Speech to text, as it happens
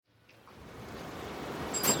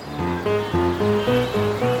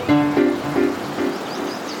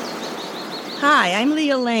Hi, I'm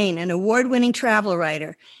Leah Lane, an award-winning travel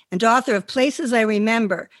writer and author of Places I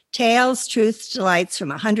Remember, Tales, Truths, Delights from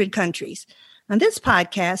 100 Countries. On this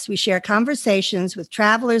podcast, we share conversations with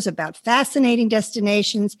travelers about fascinating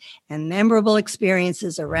destinations and memorable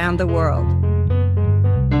experiences around the world.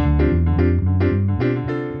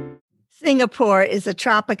 Singapore is a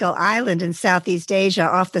tropical island in Southeast Asia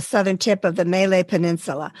off the southern tip of the Malay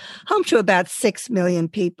Peninsula, home to about 6 million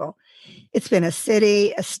people. It's been a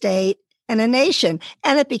city, a state, and a nation,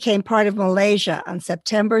 and it became part of Malaysia on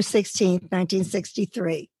September 16,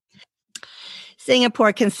 1963.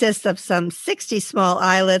 Singapore consists of some 60 small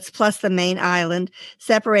islets plus the main island,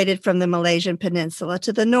 separated from the Malaysian peninsula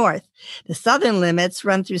to the north. The southern limits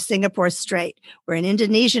run through Singapore Strait, where an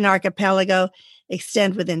Indonesian archipelago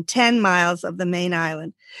extend within 10 miles of the main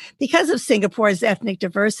island. Because of Singapore's ethnic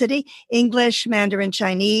diversity, English, Mandarin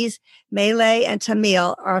Chinese, Malay, and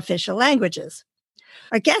Tamil are official languages.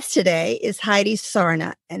 Our guest today is Heidi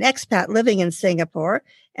Sarna, an expat living in Singapore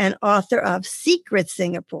and author of Secret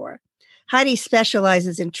Singapore. Heidi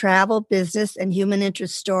specializes in travel, business, and human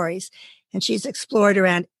interest stories, and she's explored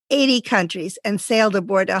around 80 countries and sailed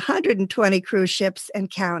aboard 120 cruise ships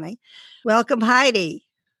and counting. Welcome, Heidi.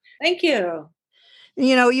 Thank you.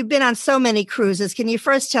 You know, you've been on so many cruises. Can you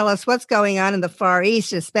first tell us what's going on in the Far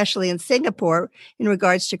East, especially in Singapore, in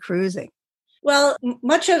regards to cruising? Well,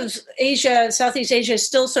 much of Asia, Southeast Asia, is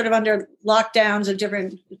still sort of under lockdowns of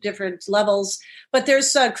different levels. But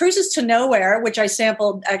there's cruises to nowhere, which I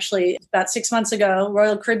sampled actually about 6 months ago.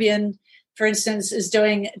 Royal Caribbean, for instance, is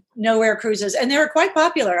doing nowhere cruises. And they were quite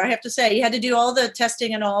popular, I have to say. You had to do all the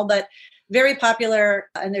testing and all, but very popular.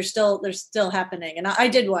 And they're still happening. And I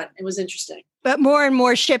did one. It was interesting. But more and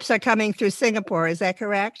more ships are coming through Singapore. Is that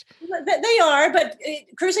correct? They are, but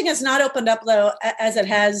cruising has not opened up, though, as it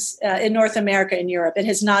has in North America and Europe. It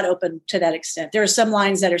has not opened to that extent. There are some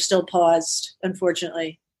lines that are still paused,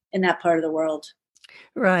 unfortunately, in that part of the world.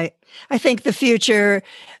 Right. I think the future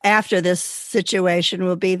after this situation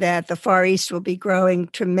will be that the Far East will be growing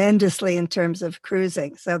tremendously in terms of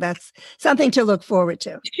cruising. So that's something to look forward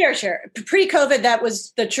to. Sure. Pre-COVID,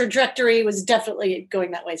 the trajectory was definitely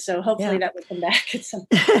going that way. So hopefully that will come back at some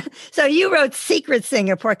point. So you wrote Secret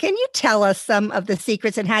Singapore. Can you tell us some of the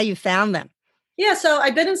secrets and how you found them? Yeah, so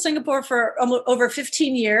I've been in Singapore for over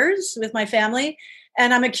 15 years with my family.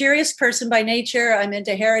 And I'm a curious person by nature. I'm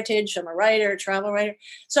into heritage. I'm a writer, travel writer.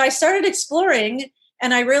 So I started exploring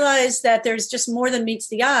and I realized that there's just more than meets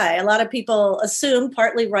the eye. A lot of people assume,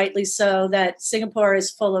 partly rightly so, that Singapore is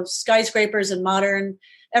full of skyscrapers and modern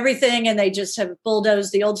everything, and they just have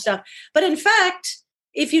bulldozed the old stuff. But in fact,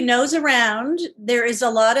 if you nose around, there is a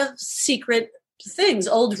lot of secret things,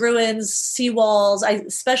 old ruins, seawalls. I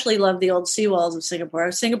especially love the old seawalls of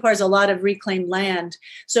Singapore. Singapore has a lot of reclaimed land.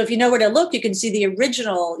 So if you know where to look, you can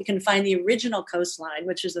find the original coastline,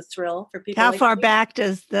 which is a thrill for people. How far back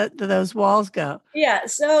does those walls go? Yeah.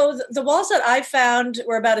 So the walls that I found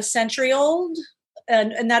were about a century old.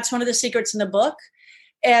 And that's one of the secrets in the book.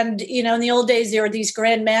 And, you know, in the old days, there were these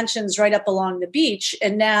grand mansions right up along the beach.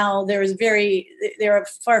 And now there are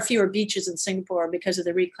far fewer beaches in Singapore because of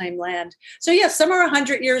the reclaimed land. So, yes, some are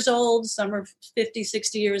 100 years old, some are 50,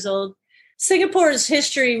 60 years old. Singapore's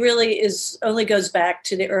history really only goes back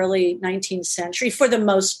to the early 19th century. For the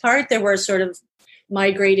most part, there were sort of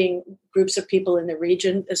migrating groups of people in the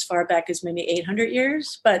region as far back as maybe 800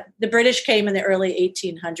 years. But the British came in the early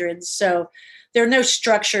 1800s. So there are no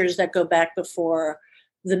structures that go back before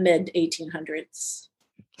the mid 1800s.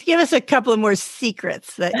 Give us a couple of more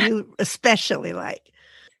secrets that you especially like.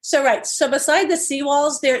 So beside the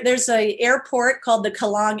seawalls, there's an airport called the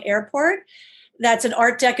Kallang Airport. That's an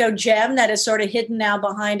Art Deco gem that is sort of hidden now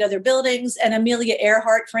behind other buildings. And Amelia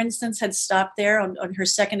Earhart, for instance, had stopped there on her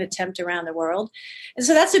second attempt around the world. And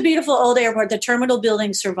so that's a beautiful old airport. The terminal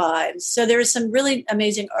building survives. So there is some really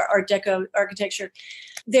amazing Art Deco architecture.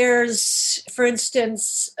 There's, for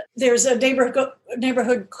instance, a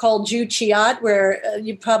neighborhood called Joo Chiat, where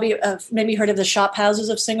you probably have maybe heard of the shop houses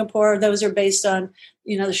of Singapore. Those are based on,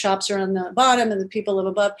 you know, the shops are on the bottom and the people live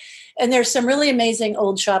above. And there's some really amazing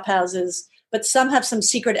old shop houses, but some have some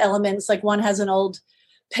secret elements. Like one has an old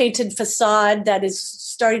painted facade that is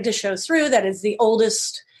starting to show through. That is the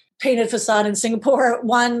oldest painted facade in Singapore.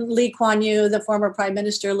 One, Lee Kuan Yew, the former prime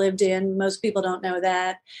minister, lived in. Most people don't know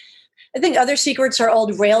that. I think other secrets are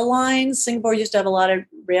old rail lines. Singapore used to have a lot of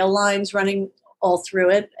rail lines running all through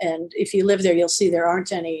it. And if you live there, you'll see there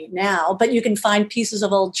aren't any now. But you can find pieces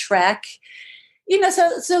of old track. You know,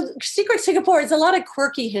 so Secret Singapore is a lot of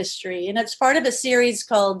quirky history. And it's part of a series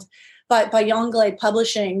called by Yongle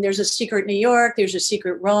Publishing. There's a secret New York, there's a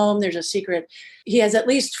secret Rome, there's a secret. He has at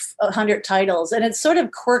least 100 titles, and it's sort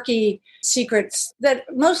of quirky secrets that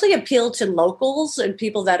mostly appeal to locals and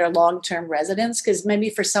people that are long-term residents, because maybe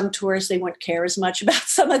for some tourists, they wouldn't care as much about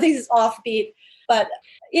some of these offbeat. But,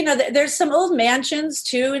 there's some old mansions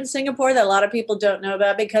too in Singapore that a lot of people don't know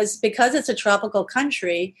about because it's a tropical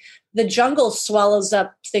country, the jungle swallows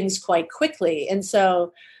up things quite quickly. And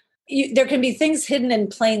so there can be things hidden in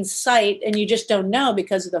plain sight and you just don't know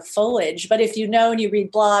because of the foliage. But if you know and you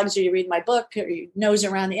read blogs or you read my book or you nose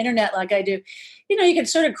around the internet like I do, you can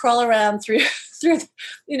sort of crawl around through,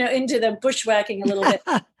 into the bushwhacking a little bit.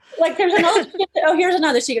 Like there's an old, here's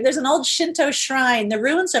another secret. There's an old Shinto shrine, the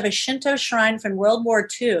ruins of a Shinto shrine from World War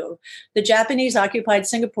II. The Japanese occupied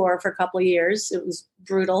Singapore for a couple of years. It was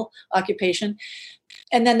brutal occupation.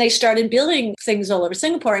 And then they started building things all over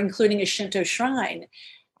Singapore, including a Shinto shrine.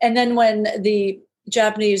 And then when the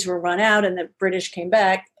Japanese were run out and the British came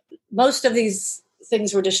back, most of these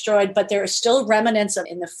things were destroyed, but there are still remnants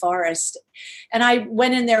in the forest. And I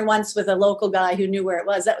went in there once with a local guy who knew where it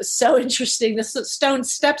was. That was so interesting. The stone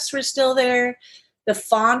steps were still there. The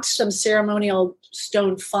font, some ceremonial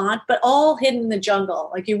stone font, but all hidden in the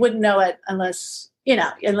jungle. Like you wouldn't know it unless you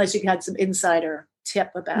had some insider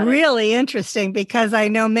tip about it. Really interesting, because I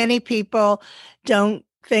know many people don't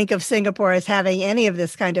think of Singapore as having any of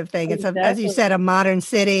this kind of thing. Exactly. It's, as you said, a modern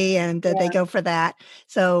city, and they go for that.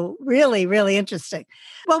 So really, really interesting.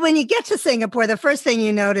 Well, when you get to Singapore, the first thing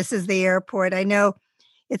you notice is the airport. I know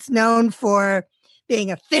it's known for being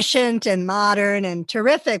efficient and modern and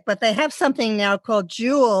terrific, but they have something now called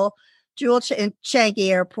Jewel Changi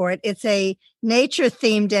Airport. It's a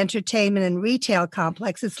nature-themed entertainment and retail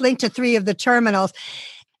complex. It's linked to 3 of the terminals.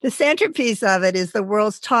 The centerpiece of it is the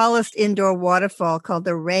world's tallest indoor waterfall called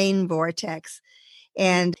the Rain Vortex.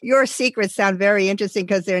 And your secrets sound very interesting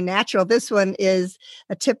because they're natural. This one is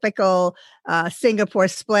a typical Singapore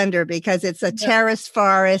splendor because it's a terraced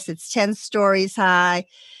forest. It's 10 stories high.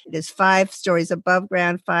 It is 5 stories above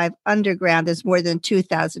ground, 5 underground. There's more than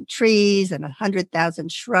 2,000 trees and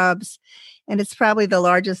 100,000 shrubs. And it's probably the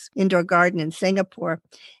largest indoor garden in Singapore.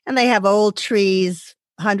 And they have old trees,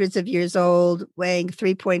 hundreds of years old, weighing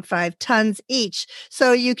 3.5 tons each.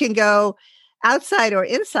 So you can go outside or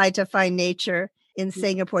inside to find nature in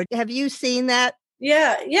Singapore. Have you seen that?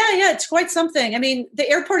 Yeah. It's quite something. I mean, the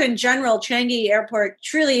airport in general, Changi Airport,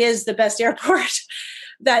 truly is the best airport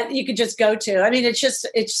that you could just go to. I mean,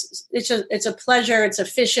 it's a pleasure. It's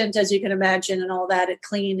efficient, as you can imagine, and all that. It's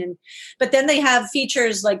clean, but then they have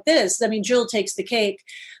features like this. I mean, Jewel takes the cake.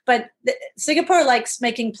 But Singapore likes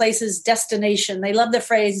making places destination. They love the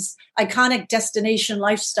phrase iconic destination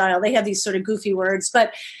lifestyle. They have these sort of goofy words,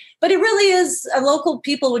 but it really is. Local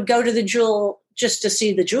people would go to the Jewel just to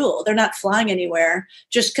see the Jewel. They're not flying anywhere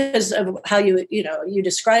just because of how you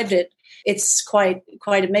described it. It's quite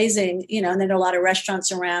amazing, and then a lot of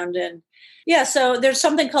restaurants around. And so there's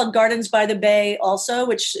something called Gardens by the Bay also,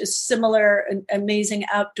 which is similar, an amazing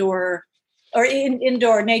outdoor or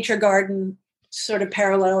indoor nature garden, sort of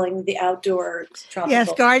paralleling the outdoor tropical. Yes,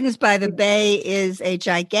 Gardens by the Bay is a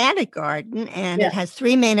gigantic garden, and it has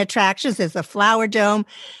 3 main attractions. There's the Flower Dome,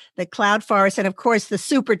 the Cloud Forest, and of course the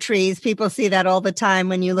super trees. People see that all the time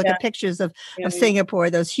when you look at pictures of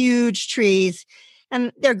Singapore, those huge trees.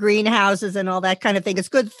 And they're greenhouses and all that kind of thing. It's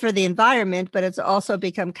good for the environment, but it's also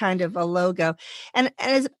become kind of a logo. And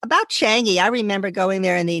as about Changi, I remember going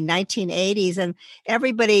there in the 1980s, and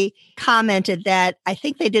everybody commented that I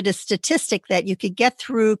think they did a statistic that you could get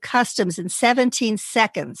through customs in 17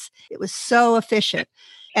 seconds. It was so efficient.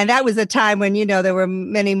 And that was a time when, there were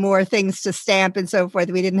many more things to stamp and so forth.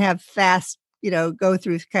 We didn't have fast, go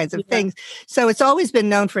through kinds of things. So it's always been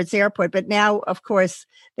known for its airport. But now, of course,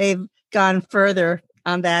 they've gone further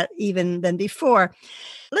on that even than before.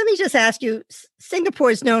 Let me just ask you,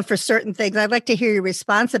 Singapore is known for certain things. I'd like to hear your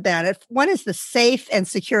response about it. One is the safe and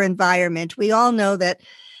secure environment. We all know that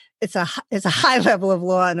it's a high level of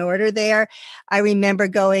law and order there. I remember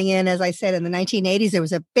going in, as I said, in the 1980s, there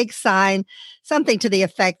was a big sign, something to the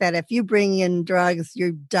effect that if you bring in drugs,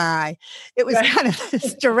 you die. It was kind of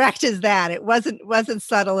as direct as that. It wasn't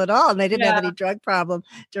subtle at all. And they didn't have any drug problem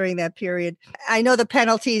during that period. I know the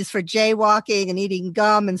penalties for jaywalking and eating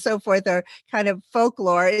gum and so forth are kind of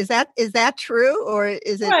folklore. Is that true, or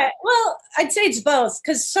is it? Right. Well, I'd say it's both,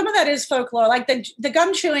 because some of that is folklore. Like the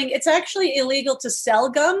gum chewing, it's actually illegal to sell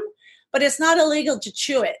gum, but it's not illegal to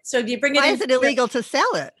chew it. So if you bring it Why is it illegal to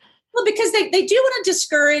sell it? Well, because they do want to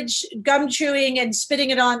discourage gum chewing and spitting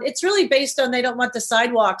it on. It's really based on they don't want the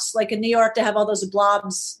sidewalks, like in New York, to have all those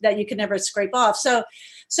blobs that you can never scrape off. So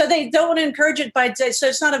they don't want to encourage it so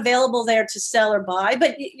it's not available there to sell or buy,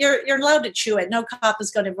 but you're allowed to chew it. No cop is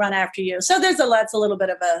going to run after you. So that's a little bit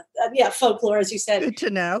of folklore, as you said. Good to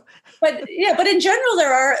know. But in general,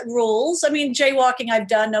 there are rules. I mean, jaywalking I've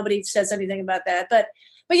done. Nobody says anything about that. But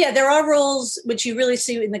yeah, there are rules which you really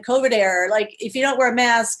see in the COVID era. Like if you don't wear a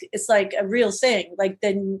mask, it's like a real thing. Like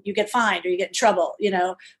then you get fined or you get in trouble,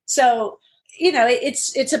 So,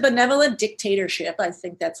 it's a benevolent dictatorship. I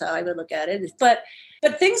think that's how I would look at it. But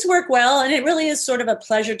things work well, and it really is sort of a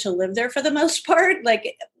pleasure to live there for the most part.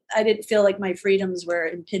 Like I didn't feel like my freedoms were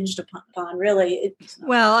impinged upon really.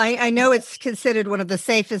 Well, I know it's considered one of the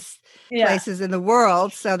safest places in the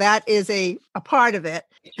world. So that is a part of it.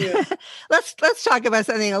 Sure. Let's talk about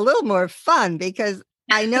something a little more fun, because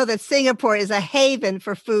I know that Singapore is a haven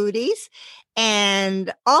for foodies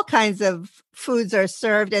and all kinds of foods are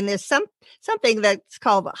served. And there's something that's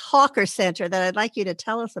called a hawker center that I'd like you to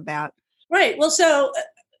tell us about. Right. Well, so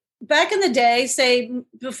back in the day, say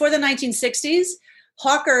before the 1960s,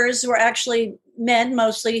 hawkers were actually men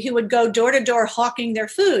mostly who would go door to door hawking their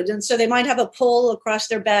food. And so they might have a pole across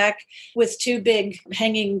their back with two big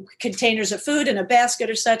hanging containers of food and a basket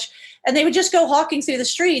or such. And they would just go hawking through the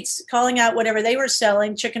streets, calling out whatever they were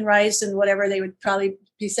selling, chicken rice and whatever. They would probably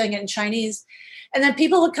be saying it in Chinese. And then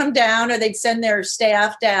people would come down, or they'd send their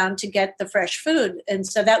staff down to get the fresh food. And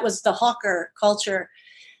so that was the hawker culture.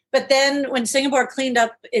 But then when Singapore cleaned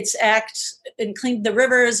up its act and cleaned the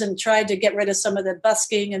rivers and tried to get rid of some of the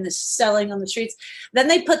busking and the selling on the streets, then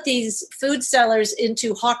they put these food sellers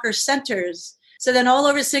into hawker centers. So then all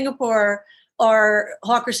over Singapore are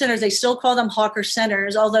hawker centers. They still call them hawker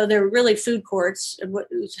centers, although they're really food courts,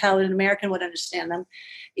 how an American would understand them.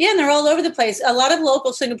 Yeah, and they're all over the place. A lot of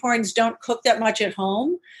local Singaporeans don't cook that much at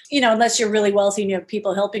home, unless you're really wealthy and you have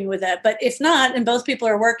people helping with that. But if not, and both people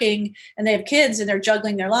are working and they have kids and they're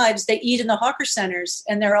juggling their lives, they eat in the hawker centers,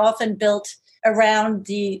 and they're often built around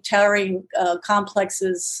the towering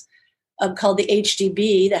complexes called the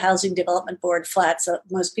HDB, the Housing Development Board flats that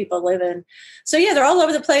most people live in. So yeah, they're all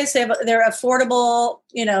over the place. They're affordable.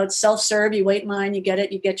 It's self-serve. You wait in line, you get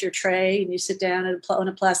it, you get your tray, and you sit down on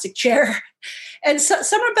a plastic chair. And so,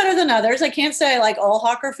 some are better than others. I can't say I like all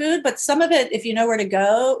hawker food, but some of it, if you know where to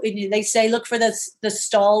go, they say look for the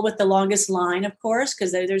stall with the longest line, of course,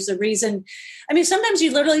 because there's a reason. I mean, sometimes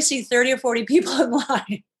you literally see 30 or 40 people in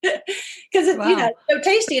line because it's so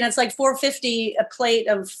tasty, and it's like $4.50 a plate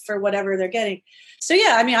for whatever they're getting. So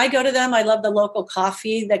yeah, I mean, I go to them. I love the local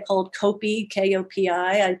coffee. They're called Kopi,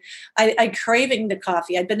 K-O-P-I. I'm craving the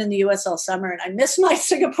coffee. I've been in the U.S. all summer, and I miss my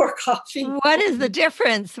Singapore coffee. What is the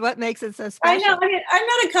difference? What makes it so special? I know. I mean, I'm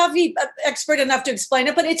not a coffee expert enough to explain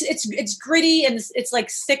it, but it's gritty, and it's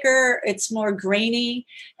like thicker. It's more grainy,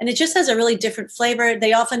 and it just has a really different flavor.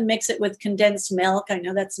 They often mix it with condensed milk. I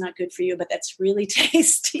know that's not good for you, but that's really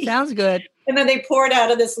tasty. Sounds good. And then they pour it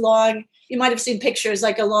out of this long, you might have seen pictures,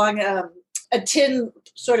 like a long, a tin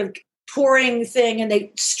sort of pouring thing, and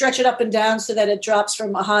they stretch it up and down so that it drops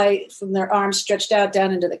from their arms stretched out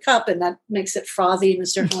down into the cup, and that makes it frothy in a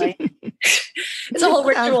certain way. It's a whole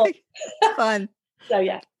ritual. Fun. So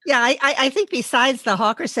yeah. Yeah, I think besides the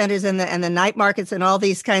hawker centers and the night markets and all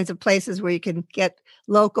these kinds of places where you can get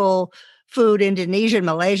local food, Indonesian,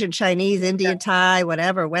 Malaysian, Chinese, Indian, Thai,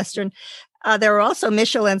 whatever, Western, there are also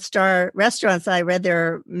Michelin star restaurants. I read there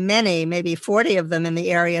are many, maybe 40 of them in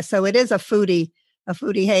the area. So it is a foodie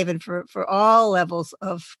haven for all levels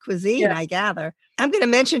of cuisine, I gather. I'm going to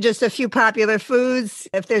mention just a few popular foods.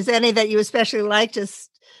 If there's any that you especially like, just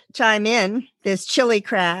chime in. There's chili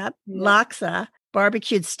crab, laksa,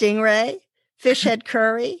 barbecued stingray, fish head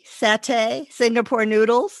curry, satay, Singapore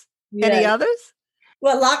noodles. Any others?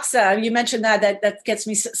 Well, laksa, you mentioned that gets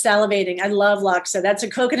me salivating. I love laksa. That's a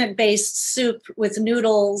coconut-based soup with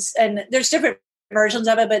noodles, and there's different versions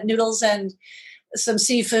of it, but noodles and some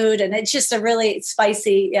seafood, and it's just a really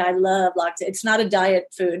spicy. Yeah, I love laksa. It's not a diet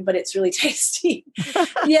food, but it's really tasty.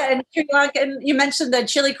 And Sri Lanka, and you mentioned the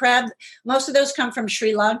chili crab. Most of those come from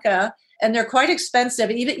Sri Lanka, and they're quite expensive.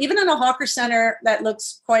 Even in a hawker center that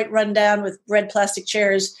looks quite run down with red plastic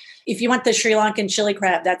chairs, if you want the Sri Lankan chili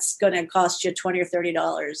crab, that's going to cost you $20 or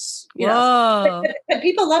 $30. Whoa. But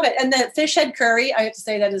people love it. And the fish head curry, I have to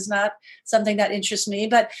say, that is not something that interests me,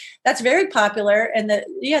 but that's very popular. And the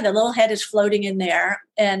little head is floating in there.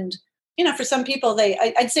 And, for some people,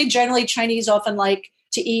 I'd say generally Chinese often like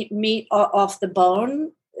to eat meat off the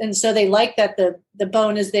bone. And so they like that the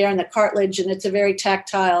bone is there and the cartilage, and it's a very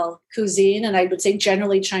tactile cuisine. And I would say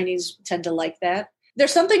generally Chinese tend to like that.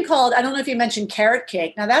 There's something called, I don't know if you mentioned carrot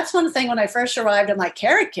cake. Now that's one thing when I first arrived, I'm like,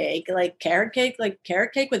 like carrot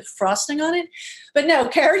cake with frosting on it. But no,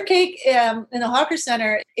 carrot cake in the Hawker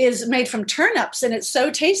Center is made from turnips and it's so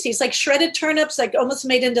tasty. It's like shredded turnips, like almost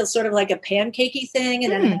made into sort of like a pancakey thing.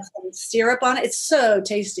 And then it has some syrup on it. It's so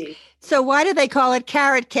tasty. So why do they call it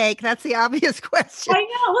carrot cake? That's the obvious question. I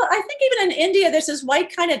know. Well, I think even in India, there's this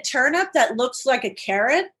white kind of turnip that looks like a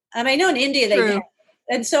carrot. And I know in India they do.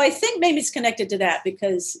 And so I think maybe it's connected to that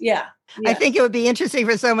because, I think it would be interesting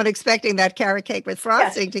for someone expecting that carrot cake with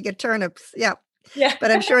frosting to get turnips. Yeah.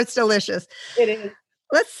 But I'm sure it's delicious. It is.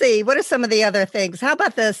 Let's see. What are some of the other things? How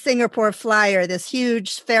about the Singapore Flyer, this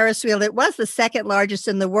huge Ferris wheel? It was the second largest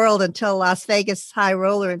in the world until Las Vegas High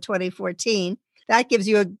Roller in 2014. That gives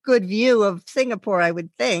you a good view of Singapore, I would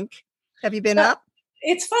think. Have you been up?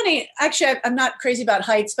 It's funny. Actually, I'm not crazy about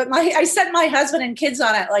heights, but I sent my husband and kids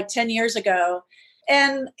on it like 10 years ago.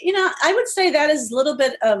 And, I would say that is a little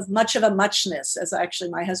bit of much of a muchness, as actually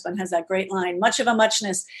my husband has that great line, much of a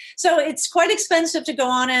muchness. So it's quite expensive to go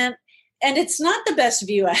on it. And it's not the best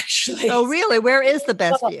view, actually. Oh, really? Where is the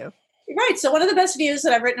best view? Right. So one of the best views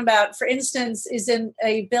that I've written about, for instance, is in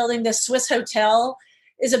a building, the Swiss Hotel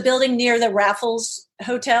is a building near the Raffles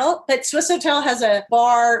Hotel. But Swiss Hotel has a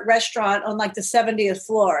bar restaurant on like the 70th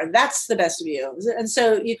floor. That's the best view. And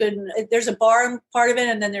so there's a bar part of it,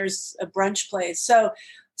 and then there's a brunch place. So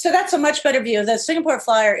that's a much better view. The Singapore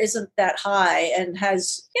Flyer isn't that high and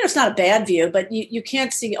has, it's not a bad view, but you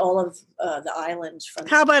can't see all of the island from.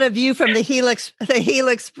 How about a view from the Helix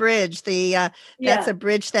Bridge? That's a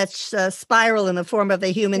bridge that's spiral in the form of the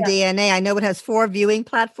human DNA. I know it has 4 viewing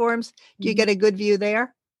platforms. Do you get a good view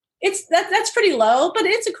there? That's pretty low, but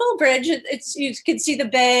it's a cool bridge. You can see the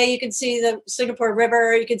bay, you can see the Singapore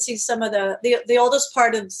River, you can see some of the oldest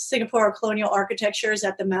part of Singapore colonial architecture is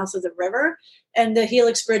at the mouth of the river, and the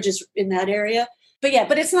Helix Bridge is in that area.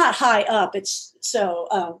 But it's not high up. It's so.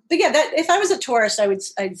 That if I was a tourist,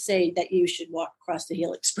 I'd say that you should walk across the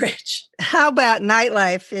Helix Bridge. How about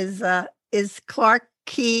nightlife? Is Clark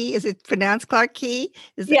Quay? Is it pronounced Clark Quay?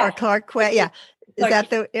 Or Clark Quay? Yeah, is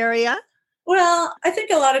that the area? Well, I think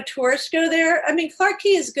a lot of tourists go there. I mean, Clark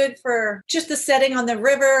Quay is good for just the setting on the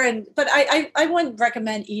river, but I wouldn't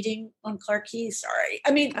recommend eating on Clark Quay. Sorry,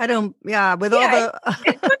 I mean, I don't. Yeah, with all the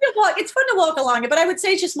it's fun to walk. It's fun to walk along it, but I would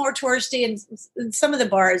say it's just more touristy, and some of the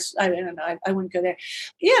bars. I don't know. I wouldn't go there.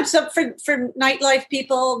 Yeah, so for nightlife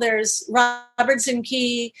people, there's Robertson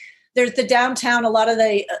Quay. There's the downtown, a lot of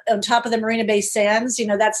on top of the Marina Bay Sands,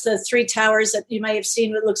 that's the 3 towers that you might have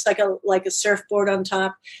seen. It looks like a surfboard on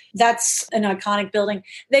top. That's an iconic building.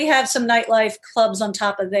 They have some nightlife clubs on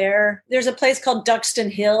top of there. There's a place called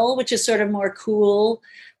Duxton Hill, which is sort of more cool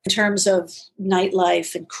in terms of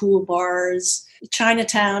nightlife and cool bars.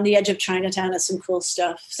 Chinatown, the edge of Chinatown has some cool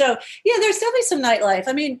stuff. So yeah, there's definitely some nightlife.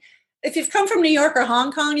 I mean, if you've come from New York or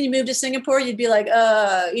Hong Kong and you move to Singapore, you'd be like,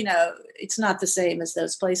 it's not the same as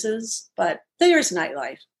those places, but there's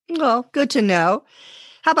nightlife. Well, good to know.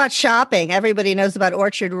 How about shopping? Everybody knows about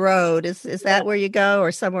Orchard Road. Is that where you go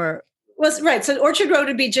or somewhere? Well, right. So Orchard Road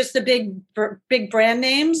would be just the big brand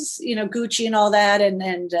names, Gucci and all that,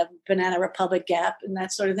 and Banana Republic, Gap, and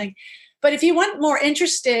that sort of thing. But if you want more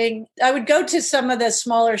interesting, I would go to some of the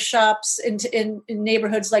smaller shops in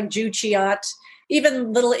neighborhoods like Joo Chiat,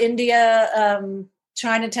 even Little India,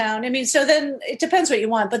 Chinatown. I mean, so then it depends what you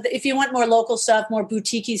want. But if you want more local stuff, more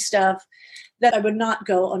boutique-y stuff, that I would not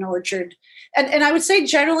go on Orchard. And I would say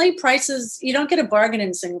generally prices, you don't get a bargain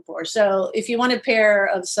in Singapore. So if you want a pair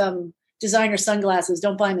of some designer sunglasses,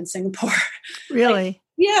 don't buy them in Singapore. Really?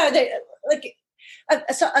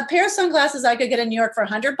 So a pair of sunglasses I could get in New York for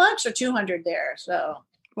 $100 or $200 there. So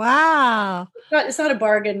wow, it's not a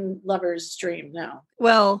bargain lover's dream. No.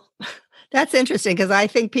 Well, that's interesting because I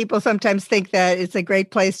think people sometimes think that it's a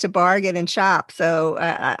great place to bargain and shop. So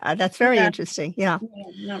that's very interesting. Yeah.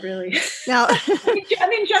 No, not really. Now, I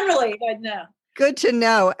mean, generally, but no. Good to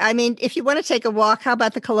know. I mean, if you want to take a walk, how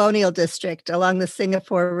about the Colonial District along the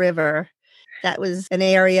Singapore River? That was an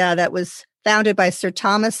area that was founded by Sir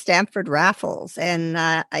Thomas Stamford Raffles. And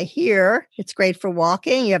I hear it's great for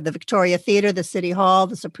walking. You have the Victoria Theatre, the City Hall,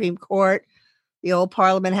 the Supreme Court, the old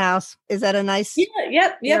Parliament House. Is that a nice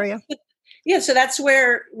area? Yeah, so that's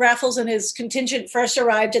where Raffles and his contingent first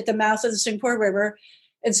arrived at the mouth of the Singapore River.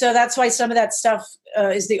 And so that's why some of that stuff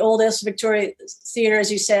is the oldest. Victoria Theatre,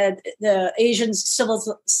 as you said, the Asian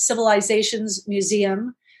Civilizations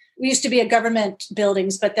Museum. We used to be a government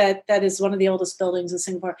buildings, but that is one of the oldest buildings in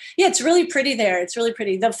Singapore. Yeah, it's really pretty there. It's really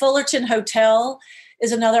pretty. The Fullerton Hotel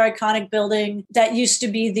is another iconic building that used to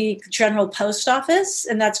be the General Post Office,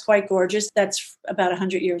 and that's quite gorgeous. That's about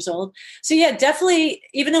 100 years old. So yeah, definitely,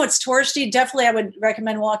 even though it's touristy, definitely I would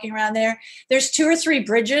recommend walking around there. There's 2 or 3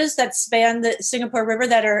 bridges that span the Singapore River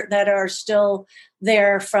that are still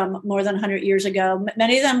there from more than 100 years ago.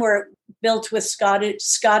 Many of them were built with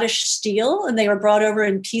Scottish steel, and they were brought over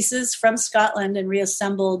in pieces from Scotland and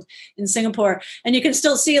reassembled in Singapore. And you can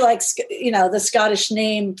still see, like, the Scottish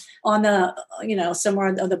name on the, somewhere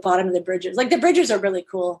on the bottom of the bridges. Like, the bridges are really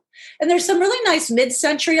cool. And there's some really nice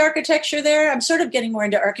mid-century architecture there. I'm sort of getting more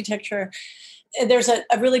into architecture. There's a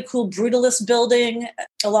really cool brutalist building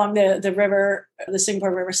along the river, the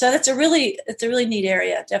Singapore River. So it's a really neat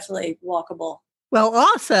area, definitely walkable. Well,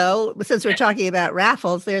 also, since we're talking about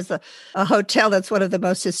Raffles, there's a hotel that's one of the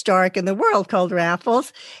most historic in the world called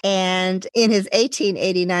Raffles. And in his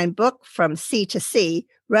 1889 book, From Sea to Sea,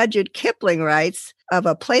 Rudyard Kipling writes of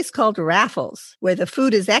a place called Raffles, where the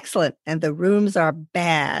food is excellent and the rooms are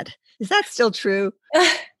bad. Is that still true?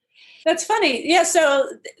 That's funny. Yeah. So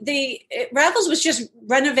the Raffles was just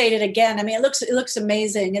renovated again. I mean, it looks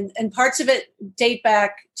amazing. And parts of it date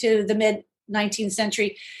back to the mid 19th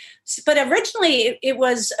century. But originally it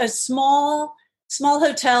was a small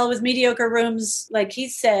hotel with mediocre rooms, like he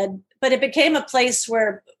said, but it became a place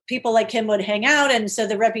where people like him would hang out. And so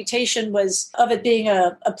the reputation was of it being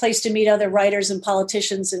a place to meet other writers and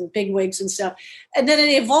politicians and bigwigs and stuff. And then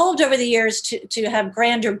it evolved over the years to have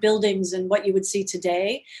grander buildings and what you would see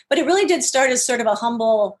today. But it really did start as sort of a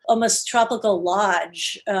humble, almost tropical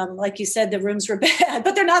lodge. Like you said, the rooms were bad,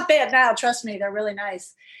 but they're not bad now. Trust me, they're really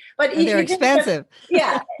nice. But they're expensive.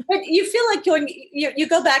 Yeah. But you feel like you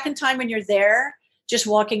go back in time when you're there, just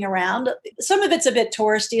walking around. Some of it's a bit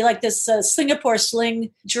touristy, like this Singapore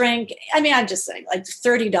sling drink. I mean, I'm just saying, like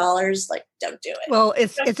 $30, like, don't do it. Well,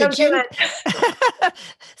 it's a gin.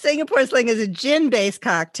 Singapore sling is a gin-based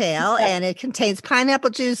cocktail, and it contains pineapple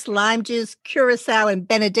juice, lime juice, curacao, and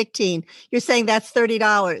Benedictine. You're saying that's $30.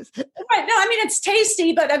 Right. No, I mean, it's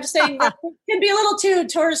tasty, but I'm saying it can be a little too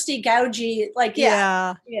touristy, gougy. Like,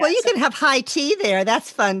 yeah. Well, you can have high tea there. That's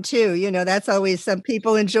fun too. That's always some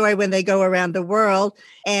people enjoy when they go around the world.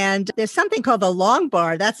 And there's something called the Long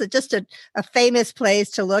Bar. That's just a famous place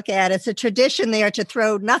to look at. It's a tradition there to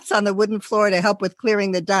throw nuts on the wooden floor to help with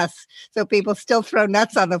clearing the dust. So people still throw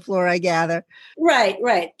nuts on the floor, I gather. Right.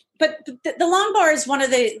 But the Long Bar is one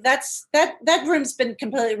of that room's been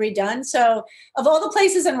completely redone. So of all the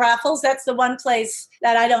places in Raffles, that's the one place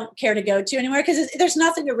that I don't care to go to anymore because there's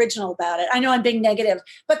nothing original about it. I know I'm being negative,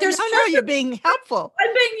 but there's you're being helpful.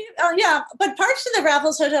 I'm being but parts of the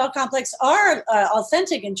Raffles Hotel complex are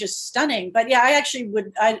authentic and just stunning. But yeah, I actually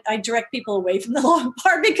I direct people away from the Long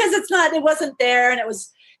Bar because it wasn't there, and it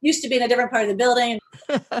was used to be in a different part of the building.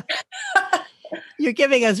 You're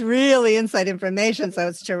giving us really inside information, so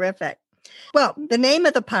it's terrific. Well, the name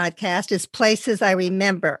of the podcast is Places I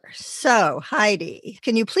Remember. So, Heidi,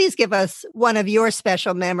 can you please give us one of your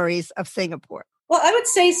special memories of Singapore? Well, I would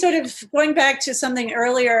say, sort of going back to something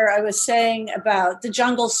earlier I was saying about the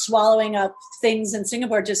jungle swallowing up things in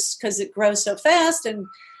Singapore just because it grows so fast and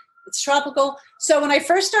it's tropical. So when I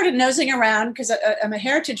first started nosing around, because I'm a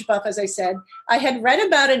heritage buff, as I said, I had read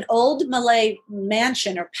about an old Malay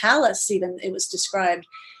mansion or palace, even it was described,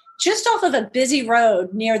 just off of a busy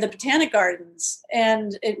road near the Botanic Gardens,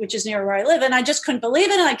 which is near where I live. And I just couldn't believe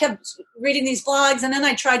it. And I kept reading these blogs, and then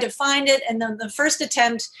I tried to find it. And then the first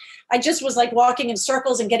attempt, I just was like walking in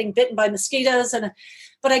circles and getting bitten by mosquitoes.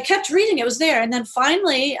 But I kept reading, it was there. And then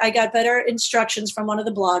finally I got better instructions from one of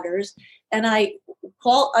the bloggers, and I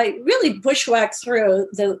really bushwhacked through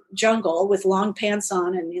the jungle with long pants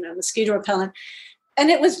on and, mosquito repellent. And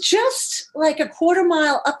it was just like a quarter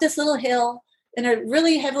mile up this little hill in a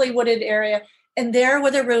really heavily wooded area. And there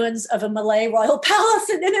were the ruins of a Malay royal palace.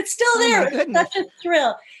 And it's still there. It's such a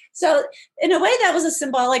thrill. So in a way, that was a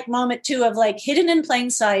symbolic moment too, of like hidden in plain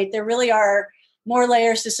sight. There really are more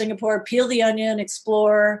layers to Singapore. Peel the onion,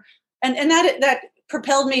 explore. And that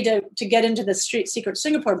propelled me to get into the Secret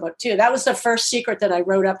Singapore book too. That was the first secret that I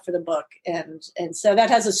wrote up for the book. And so that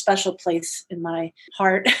has a special place in my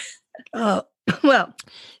heart. Oh, well,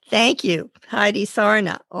 thank you, Heidi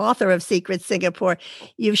Sarna, author of Secret Singapore.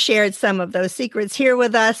 You've shared some of those secrets here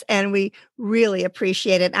with us, and we really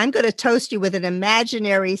appreciate it. I'm going to toast you with an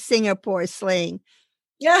imaginary Singapore sling.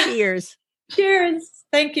 Yeah. Cheers. Cheers.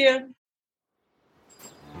 Thank you.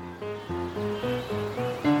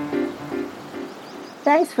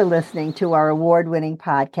 Thanks for listening to our award-winning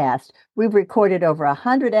podcast. We've recorded over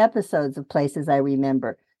 100 episodes of Places I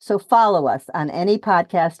Remember, so follow us on any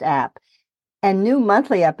podcast app. And new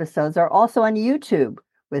monthly episodes are also on YouTube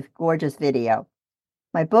with gorgeous video.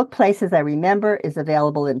 My book, Places I Remember, is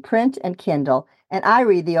available in print and Kindle, and I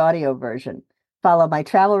read the audio version. Follow my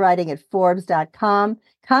travel writing at Forbes.com.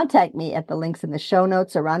 Contact me at the links in the show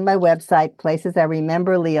notes or on my website,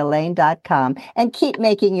 placesiremember, lealane.com, and keep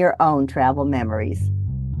making your own travel memories.